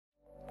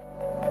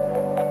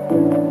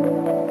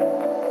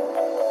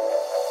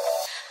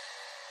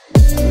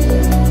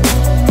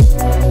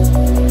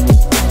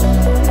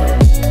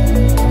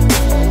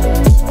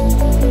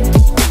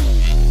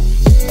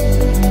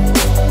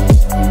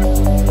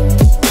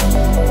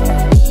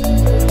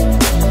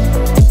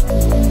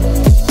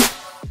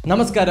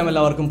നമസ്കാരം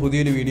എല്ലാവർക്കും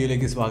പുതിയൊരു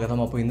വീഡിയോയിലേക്ക് സ്വാഗതം.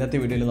 അപ്പോൾ ഇന്നത്തെ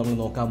വീഡിയോയിൽ നമ്മൾ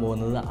നോക്കാൻ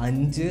പോകുന്നത്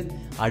 5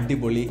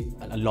 അടിപൊളി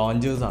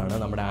ലോഞ്ചേഴ്സ് ആണ്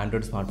നമ്മുടെ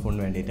ആൻഡ്രോയിഡ് സ്മാർട്ട്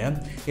ഫോണിന് വേണ്ടിയിട്ട്.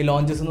 ഈ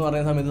ലോഞ്ചേഴ്സ് എന്ന്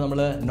പറയുന്ന സമയത്ത് നമ്മൾ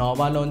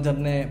നോവ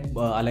ലോഞ്ചറിനെ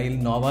അല്ലെങ്കിൽ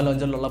നോവ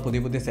ലോഞ്ചറിലുള്ള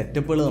പുതിയ പുതിയ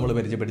സെറ്റപ്പുകൾ നമ്മൾ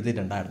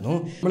പരിചയപ്പെടുത്തിയിട്ടുണ്ടായിരുന്നു.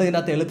 നമ്മൾ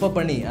ഇതിനകത്ത്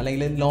എളുപ്പപ്പണി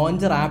അല്ലെങ്കിൽ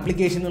ലോഞ്ചർ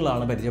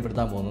ആപ്ലിക്കേഷനുകളാണ്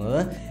പരിചയപ്പെടുത്താൻ പോകുന്നത്.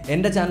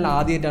 എൻ്റെ ചാനൽ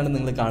ആദ്യമായിട്ടാണ്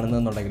നിങ്ങൾ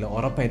കാണുന്നതെന്നുണ്ടെങ്കിൽ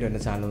ഉറപ്പായിട്ടും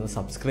എൻ്റെ ചാനൽ ഒന്ന്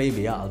സബ്സ്ക്രൈബ്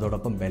ചെയ്യുക,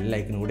 അതോടൊപ്പം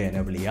ബെല്ലൈക്കൺ കൂടി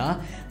എനേബിൾ ചെയ്യുക.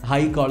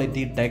 ഹൈ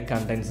ക്വാളിറ്റി ടെക്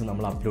കണ്ടന്റ്സ്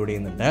നമ്മൾ അപ്ലോഡ്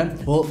ചെയ്യുന്നുണ്ട്.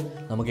 അപ്പോൾ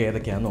നമുക്ക്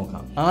ഏതൊക്കെയാണെന്ന്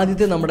നോക്കാം.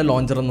 ആദ്യത്തെ നമ്മുടെ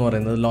ലോഞ്ചർ എന്ന്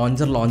പറയുന്നത്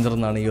ലോഞ്ചർ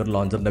എന്നാണ് ഈ ഒരു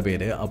ലോഞ്ചറിൻ്റെ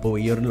പേര്. അപ്പോൾ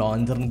ഈ ഒരു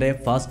ലോഞ്ചറിൻ്റെ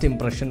ഫസ്റ്റ്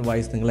ഇംപ്രഷൻ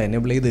വൈസ് നിങ്ങൾ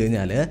എനേബിൾ ചെയ്ത്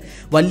കഴിഞ്ഞാൽ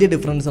വലിയ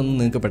ഡിഫറൻസ് ഒന്നും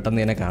നിങ്ങൾക്ക്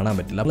പെട്ടെന്ന് തന്നെ കാണാൻ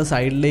പറ്റില്ല. അപ്പോൾ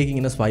സൈഡിലേക്ക്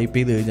ഇങ്ങനെ സ്വൈപ്പ്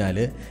ചെയ്ത് കഴിഞ്ഞാൽ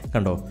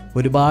കണ്ടോ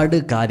ഒരുപാട്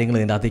കാര്യങ്ങൾ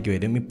ഇതിൻ്റെ അകത്തേക്ക്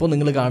വരും. ഇപ്പോൾ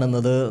നിങ്ങൾ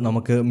കാണുന്നത്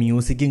നമുക്ക്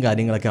മ്യൂസിക്കും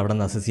കാര്യങ്ങളൊക്കെ അവിടെ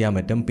നിന്ന് അക്സസ് ചെയ്യാൻ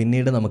പറ്റും.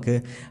 പിന്നീട് നമുക്ക്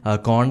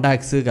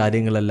കോൺടാക്ട്സ്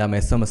കാര്യങ്ങളെല്ലാം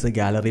SMS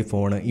ഗാലറി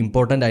ഫോൺ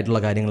ഇമ്പോർട്ടൻ്റ്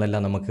ആയിട്ടുള്ള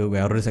കാര്യങ്ങളെല്ലാം നമുക്ക്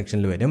വേറൊരു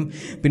സെക്ഷനിൽ വരും.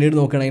 പിന്നീട്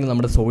നോക്കുകയാണെങ്കിൽ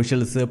നമ്മുടെ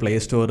socials play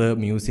store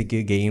music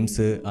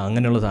games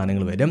അങ്ങനെയുള്ള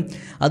സാധനങ്ങൾ വരും.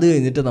 അത്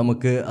കഴിഞ്ഞിട്ട്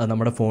നമുക്ക്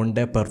നമ്മുടെ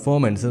ഫോണിൻ്റെ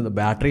പെർഫോമൻസ്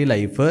ബാറ്ററി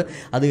ലൈഫ്,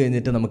 അത്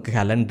കഴിഞ്ഞിട്ട് നമുക്ക്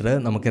കലണ്ടർ,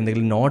 നമുക്ക്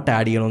എന്തെങ്കിലും നോട്ട്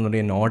ആഡ്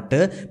ചെയ്യണമെന്നുണ്ടെങ്കിൽ നോട്ട്,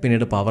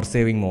 പിന്നീട് പവർ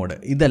സേവിങ് മോഡ്,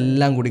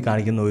 ഇതെല്ലാം കൂടി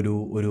കാണിക്കുന്ന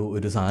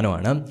ഒരു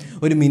സാധനമാണ്.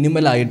 ഒരു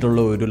മിനിമൽ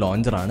ആയിട്ടുള്ള ഒരു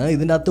ലോഞ്ചറാണ്.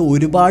 ഇതിൻ്റെ അകത്ത്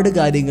ഒരുപാട്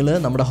കാര്യങ്ങൾ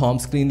നമ്മുടെ ഹോം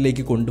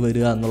സ്ക്രീനിലേക്ക്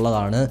കൊണ്ടുവരിക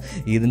എന്നുള്ളതാണ്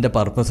ഇതിൻ്റെ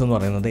പർപ്പസ് എന്ന്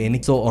പറയുന്നത്.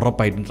 എനിക്ക്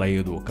ഉറപ്പായിട്ടും ട്രൈ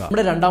ചെയ്ത് നോക്കാം.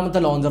 നമ്മുടെ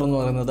രണ്ടാമത്തെ ലോഞ്ചർ എന്ന്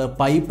പറയുന്നത്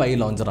പൈ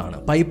ലോഞ്ചറാണ്.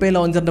 പൈ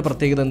ലോഞ്ചറിൻ്റെ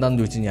പ്രത്യേകത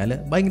എന്താണെന്ന് ചോദിച്ചു കഴിഞ്ഞാൽ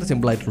ഭയങ്കര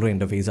സിമ്പിൾ ആയിട്ടുള്ള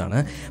ഇൻ്റർഫേസ് ആണ്.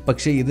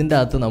 പക്ഷേ ഇതിൻ്റെ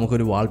അകത്ത്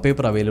നമുക്കൊരു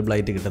വാൾപേപ്പർ അവൈലബിൾ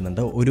ആയിട്ട്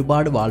കിട്ടുന്നുണ്ട്.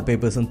 ഒരുപാട്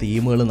വാൾപേപ്പേഴ്സും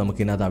തീമുകളും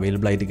നമുക്ക് ഇതിനകത്ത്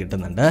അവൈലബിൾ ആയിട്ട്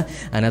കിട്ടുന്നുണ്ട്.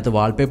 അതിനകത്ത്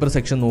വാൾപേപ്പർ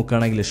സെക്ഷൻ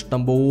നോക്കുകയാണെങ്കിൽ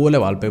ഇഷ്ടംപോലെ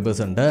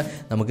വാൾപേപ്പേഴ്സ് ഉണ്ട്.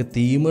 നമുക്ക്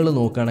തീമുകൾ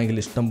നോക്കുകയാണെങ്കിൽ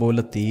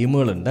ഇഷ്ടംപോലെ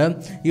തീമുകളുണ്ട്.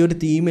 ഈ ഒരു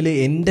തീമിൽ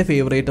എൻ്റെ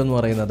ഫേവറേറ്റ് എന്ന്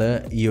പറയുന്നത്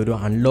ഈ ഒരു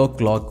അൺലോക്ക്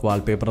ക്ലോക്ക്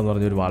വാൾപേപ്പർ എന്ന്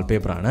പറഞ്ഞൊരു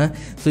വാൾപേപ്പറാണ്.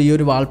 സോ ഈ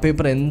ഒരു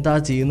വാൾപേപ്പർ എന്താ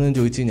ചെയ്യുന്നതെന്ന്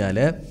ചോദിച്ചു കഴിഞ്ഞാൽ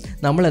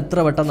നമ്മൾ എത്ര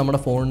വട്ടം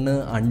നമ്മുടെ ഫോണിന്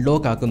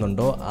അൺലോക്ക്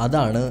ആക്കുന്നുണ്ടോ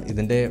അതാണ്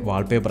ഇതിൻ്റെ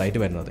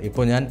വാൾപേപ്പറായിട്ട് വരുന്നത്.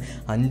 ഇപ്പോൾ ഞാൻ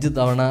 5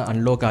 തവണ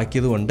അൺലോക്ക്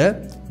ആക്കിയത് കൊണ്ട്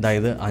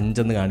അതായത്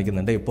 5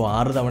 കാണിക്കുന്നുണ്ട്. ഇപ്പോൾ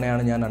 6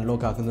 തവണയാണ് ഞാൻ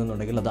അൺലോക്ക്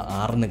ആക്കുന്നതെന്നുണ്ടെങ്കിൽ അത്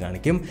 6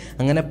 കാണിക്കും.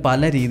 അങ്ങനെ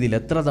പല രീതിയിൽ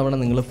എത്ര തവണ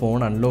നിങ്ങൾ ഫോൺ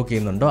അൺലോക്ക്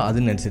ചെയ്യുന്നുണ്ടോ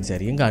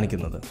അതിനനുസരിച്ചായിരിക്കും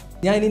കാണിക്കുന്നത്.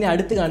 ഞാൻ ഇനി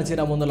അടുത്ത് കാണിച്ചു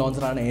തരാൻ പോകുന്ന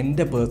ലോഞ്ചറാണ്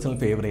എൻ്റെ പേഴ്സണൽ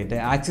ഫേവറേറ്റ്.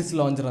 ആക്സിസ്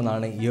ലോഞ്ചർ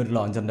എന്നാണ് ഈ ഒരു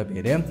ലോഞ്ചറിൻ്റെ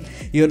പേര്.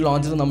 ഈ ഒരു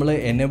ലോഞ്ചർ നമ്മൾ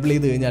എനേബിൾ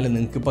ചെയ്ത് കഴിഞ്ഞാൽ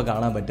നിങ്ങൾക്ക് ഇപ്പോൾ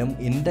കാണാൻ പറ്റും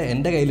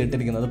എൻ്റെ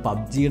കയ്യിലിട്ടിരിക്കുന്നത്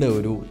പബ്ജിയുടെ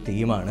ഒരു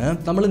തീമാണ്.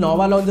 നമ്മൾ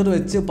നോവ ലോഞ്ചർ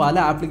വെച്ച് പല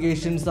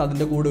ആപ്ലിക്കേഷൻസ്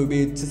അതിൻ്റെ കൂടെ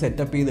ഉപയോഗിച്ച്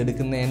സെറ്റപ്പ്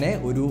ചെയ്തെടുക്കുന്നതിനെ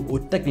ഒരു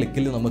ഒറ്റ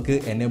ക്ലിക്കിൽ നമുക്ക്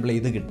എനേബിൾ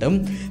ചെയ്ത് കിട്ടും.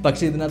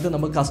 പക്ഷേ ഇതിനകത്ത്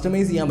നമുക്ക്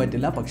കസ്റ്റമൈസ് ചെയ്യാൻ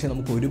പറ്റില്ല. പക്ഷേ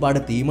നമുക്ക് ഒരുപാട്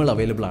തീമുകൾ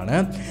അവൈലബിൾ ആണ്.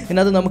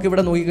 ഇതിനകത്ത്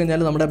നമുക്കിവിടെ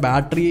നോക്കിക്കഴിഞ്ഞാൽ നമ്മുടെ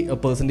ബാറ്ററി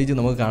പെർസെൻറ്റേജ്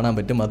നമുക്ക് കാണാൻ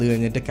പറ്റും. അത്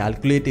കഴിഞ്ഞിട്ട്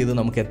കാൽക്കുലേറ്റ് ചെയ്ത്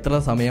നമുക്ക് എത്ര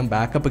സമയം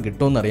ബാക്കപ്പ്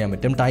കിട്ടുമെന്ന് അറിയാൻ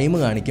പറ്റും. ടൈം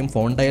കാണിക്കും.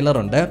 ഫോൺ ടൈലർ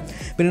ഉണ്ട്.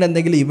 പിന്നീട്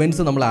എന്തെങ്കിലും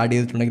ഇവൻറ്റ്സ് നമ്മൾ ആഡ്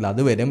ചെയ്തിട്ടുണ്ടെങ്കിൽ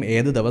അത് വരും.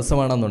 ഏത്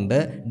ദിവസമാണെന്നുണ്ട്,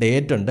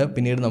 ഡേറ്റ് ഉണ്ട്.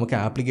 പിന്നീട് നമുക്ക്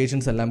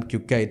ആപ്ലിക്കേഷൻസ് എല്ലാം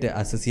ക്വിക്കായിട്ട്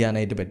അക്സസ്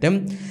ചെയ്യാനായിട്ട് പറ്റും.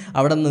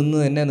 അവിടെ നിന്ന്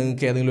തന്നെ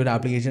നിങ്ങൾക്ക് ഏതെങ്കിലും ഒരു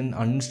ആപ്ലിക്കേഷൻ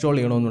അൺഇൻസ്റ്റാൾ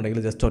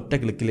ചെയ്യണമെന്നുണ്ടെങ്കിൽ ജസ്റ്റ് ഒറ്റ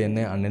ക്ലിക്കിൽ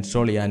തന്നെ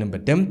അൺഇൻസ്റ്റാൾ ചെയ്യാനും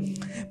പറ്റും.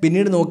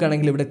 പിന്നീട്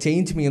നോക്കുകയാണെങ്കിൽ ഇവിടെ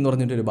ചേഞ്ച് മീ എന്ന്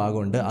പറഞ്ഞിട്ടൊരു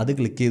ഭാഗമുണ്ട്. അത്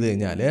ക്ലിക്ക് ചെയ്ത്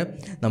കഴിഞ്ഞാൽ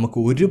നമുക്ക്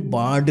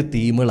ഒരുപാട്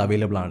തീമുകൾ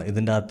അവൈലബിൾ ആണ്.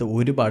 ഇതിൻ്റെ അകത്ത്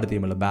ഒരുപാട്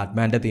തീമുകൾ,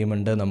 ബാറ്റ്മാൻ്റെ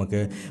തീമുണ്ട്, നമുക്ക്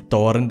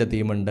തോറിൻ്റെ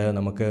തീമുണ്ട്,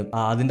 നമുക്ക്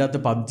അതിൻ്റെ അകത്ത്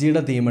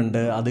പബ്ജിയുടെ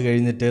തീമുണ്ട്. അത്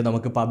കഴിഞ്ഞിട്ട്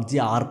നമുക്ക് പബ്ജി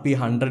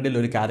RP100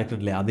 ഒരു ക്യാരക്ടർ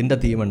ഇല്ലേ അതിൻ്റെ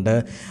തീമുണ്ട്.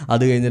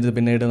 അത് കഴിഞ്ഞിട്ട്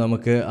പിന്നീട്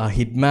നമുക്ക്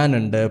ഹിറ്റ്മാൻ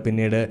ഉണ്ട്.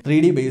 പിന്നീട്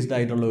 3D ബേസ്ഡ്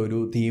ആയിട്ടുള്ള ഒരു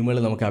തീമുകൾ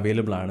നമുക്ക്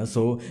അവൈലബിൾ ആണ്.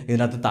 സോ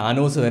ഇതിനകത്ത്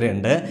താനോസ് വരെ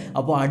ഉണ്ട്.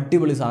 അപ്പോൾ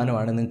അടിപൊളി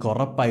സാധനമാണ്. നിങ്ങൾക്ക്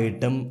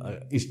ഉറപ്പായിട്ടും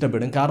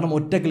ഇഷ്ടപ്പെടും. കാരണം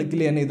ഒറ്റ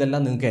ക്ലിക്കിൽ തന്നെ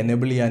ഇതെല്ലാം നിങ്ങൾക്ക്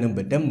എനേബിൾ ചെയ്യാനും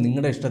പറ്റും.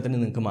 നിങ്ങളുടെ ഇഷ്ടത്തിന്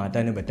നിങ്ങൾക്ക്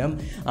മാറ്റാനും പറ്റും.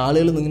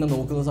 ആളുകൾ നിങ്ങനെ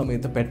നോക്കുന്ന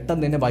സമയത്ത്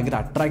പെട്ടെന്ന് തന്നെ ഭയങ്കര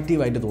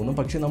അട്രാക്റ്റീവായിട്ട് തോന്നും.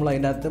 പക്ഷേ നമ്മൾ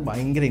അതിൻ്റെ അകത്ത്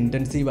ഭയങ്കര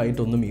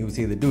ഇൻറ്റൻസീവായിട്ടൊന്നും യൂസ്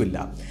ചെയ്തിട്ടുമില്ല.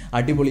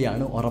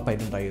 അടിപൊളിയാണ്.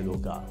 ഉറപ്പായിട്ടും ട്രൈ ചെയ്ത്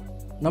നോക്കുക.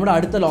 നമ്മുടെ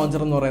അടുത്ത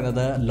ലോഞ്ചർ എന്ന്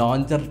പറയുന്നത്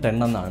ലോഞ്ചർ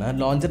 10 എന്നാണ്.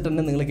 ലോഞ്ചർ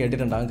 10 നിങ്ങൾ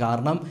കേട്ടിട്ടുണ്ടാകും.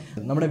 കാരണം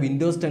നമ്മുടെ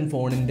വിൻഡോസ് 10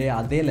 ഫോണിൻ്റെ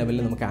അതേ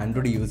ലെവലിൽ നമുക്ക്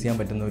ആൻഡ്രോയിഡ് യൂസ് ചെയ്യാൻ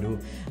പറ്റുന്ന ഒരു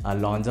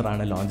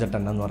ലോഞ്ചറാണ് ലോഞ്ചർ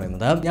 10 എന്ന്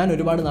പറയുന്നത്. ഞാൻ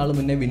ഒരുപാട് നാൾ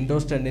മുന്നേ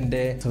വിൻഡോസ്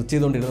 10 സെർച്ച്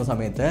ചെയ്തുകൊണ്ടിരുന്ന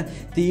സമയത്ത്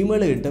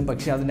തീമുകൾ കിട്ടും.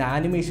 പക്ഷേ അതിൻ്റെ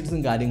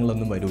ആനിമേഷൻസും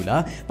കാര്യങ്ങളൊന്നും വരില്ല.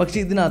 പക്ഷേ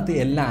ഇതിനകത്ത്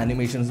എല്ലാ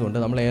ആനിമേഷൻസും ഉണ്ട്.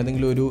 നമ്മൾ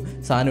ഏതെങ്കിലും ഒരു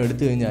സാധനം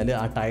എടുത്തു കഴിഞ്ഞാൽ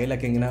ആ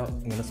ടൈലൊക്കെ ഇങ്ങനെ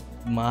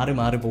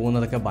മാറി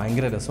പോകുന്നതൊക്കെ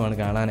ഭയങ്കര രസമാണ്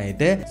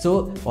കാണാനായിട്ട്. സോ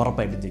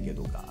ഉറപ്പായിട്ട് ചെക്ക്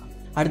ചെയ്ത് നോക്കുക.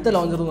 അടുത്ത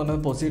ലോഞ്ചർ എന്ന്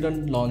പറയുന്നത് പൊസൈഡൺ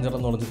ലോഞ്ചർ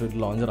എന്ന് പറഞ്ഞിട്ടൊരു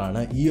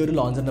ലോഞ്ചറാണ്. ഈ ഒരു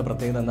ലോഞ്ചറിൻ്റെ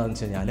പ്രത്യേകത എന്താണെന്ന്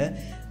വെച്ച് കഴിഞ്ഞാൽ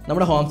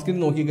നമ്മുടെ ഹോം സ്ക്രീൻ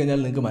നോക്കിക്കഴിഞ്ഞാൽ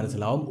നിങ്ങൾക്ക്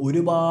മനസ്സിലാവും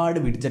ഒരുപാട്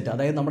വിഡ്ജറ്റ്,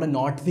 അതായത് നമ്മുടെ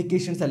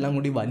നോട്ടിഫിക്കേഷൻസ് എല്ലാം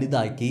കൂടി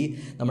വലുതാക്കി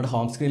നമ്മുടെ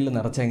ഹോം സ്ക്രീനിൽ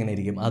നിറച്ചെങ്ങനെ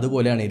ഇരിക്കും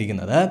അതുപോലെയാണ്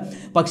ഇരിക്കുന്നത്.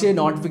 പക്ഷേ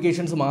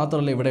നോട്ടിഫിക്കേഷൻസ്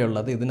മാത്രമല്ല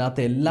ഇവിടെയുള്ളത്.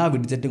 ഇതിനകത്ത് എല്ലാ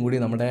വിഡ്ജറ്റും കൂടി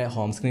നമ്മുടെ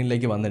ഹോം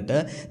സ്ക്രീനിലേക്ക് വന്നിട്ട്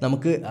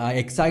നമുക്ക്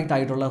എക്സാക്റ്റ്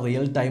ആയിട്ടുള്ള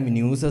റിയൽ ടൈം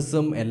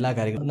ന്യൂസസും എല്ലാ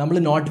കാര്യങ്ങളും നമ്മൾ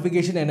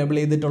നോട്ടിഫിക്കേഷൻ എനേബിൾ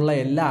ചെയ്തിട്ടുള്ള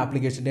എല്ലാ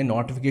ആപ്ലിക്കേഷൻ്റെയും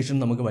നോട്ടിഫിക്കേഷൻ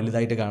നമുക്ക്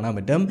വലുതായിട്ട് കാണാൻ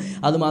പറ്റും.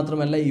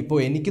 അതുമാത്രമല്ല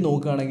ഇപ്പോൾ എനിക്ക്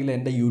നോക്കുകയാണെങ്കിൽ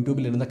എൻ്റെ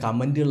യൂട്യൂബിലിരുന്ന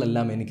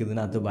കമൻറ്റുകളെല്ലാം എനിക്ക്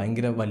ഇതിനകത്ത്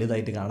ഭയങ്കര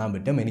വലുതായിട്ട് കാണാൻ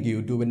പറ്റും. എനിക്ക്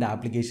യൂട്യൂബിൻ്റെ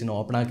ആപ്ലിക്കേഷൻ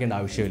ഓപ്പൺ ആക്കേണ്ട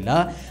ആവശ്യമില്ല.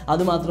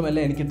 അതുമാത്രമല്ല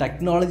എനിക്ക്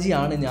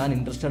ടെക്നോളജിയാണ് ഞാൻ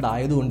ഇൻട്രസ്റ്റഡ്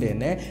ആയതുകൊണ്ട്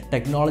തന്നെ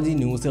ടെക്നോളജി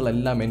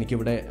ന്യൂസുകളെല്ലാം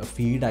എനിക്കിവിടെ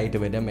ഫീഡായിട്ട്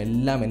വരും.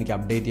 എല്ലാം എനിക്ക്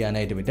അപ്ഡേറ്റ്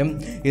ചെയ്യാനായിട്ട് പറ്റും.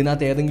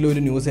 ഇതിനകത്ത് ഏതെങ്കിലും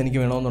ഒരു ന്യൂസ് എനിക്ക്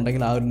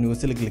വേണമെന്നുണ്ടെങ്കിൽ ആ ഒരു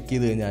ന്യൂസിൽ ക്ലിക്ക്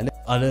ചെയ്ത് കഴിഞ്ഞാൽ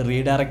അത്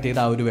റീഡയറക്റ്റ് ചെയ്ത്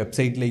ആ ഒരു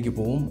വെബ്സൈറ്റിലേക്ക്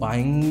പോകും.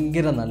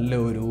 ഭയങ്കര നല്ല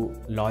ഒരു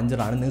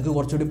ലോഞ്ചറാണ്. നിങ്ങൾക്ക്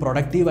കുറച്ചുകൂടി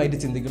പ്രൊഡക്റ്റീവായിട്ട്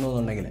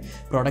ചിന്തിക്കണമെന്നുണ്ടെങ്കിൽ,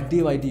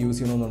 പ്രൊഡക്റ്റീവായിട്ട് യൂസ്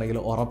ചെയ്യണമെന്നുണ്ടെങ്കിൽ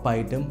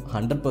ഉറപ്പായിട്ടും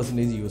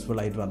 100% യൂസ്ഫുൾ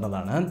ആയിട്ട്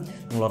വരുന്നതാണ്.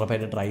 നിങ്ങൾ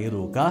ഉറപ്പായിട്ട് ട്രൈ ചെയ്ത്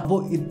നോക്കുക. അപ്പോൾ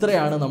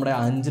ഇത്രയാണ് നമ്മുടെ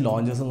 5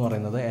 ലോഞ്ചസ് എന്ന്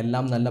പറയുന്നത്.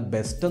 എല്ലാം നല്ല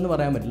ബെസ്റ്റ് എന്ന്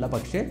പറയാൻ പറ്റില്ല,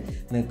 പക്ഷേ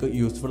നിങ്ങൾക്ക്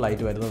യൂസ്ഫുൾ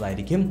ആയിട്ട്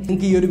വരുന്നതായിരിക്കും.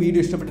 നിങ്ങൾക്ക് ഈ ഒരു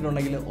വീഡിയോ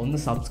ഇഷ്ടപ്പെട്ടിട്ടുണ്ടെങ്കിൽ ഒന്ന്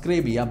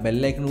സബ്സ്ക്രൈബ് ചെയ്യുക,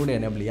 ബെല്ലൈക്കൺ കൂടി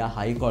എനേബിൾ ചെയ്യുക.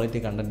 ഹൈ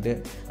ക്വാളിറ്റി കണ്ടൻറ്റ്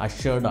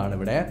അഷ്വേർഡ് ആണ്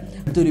ഇവിടെ.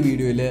 അടുത്തൊരു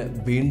വീഡിയോയിൽ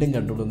വീണ്ടും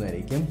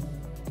കണ്ടുകൊള്ളുന്നതായിരിക്കും.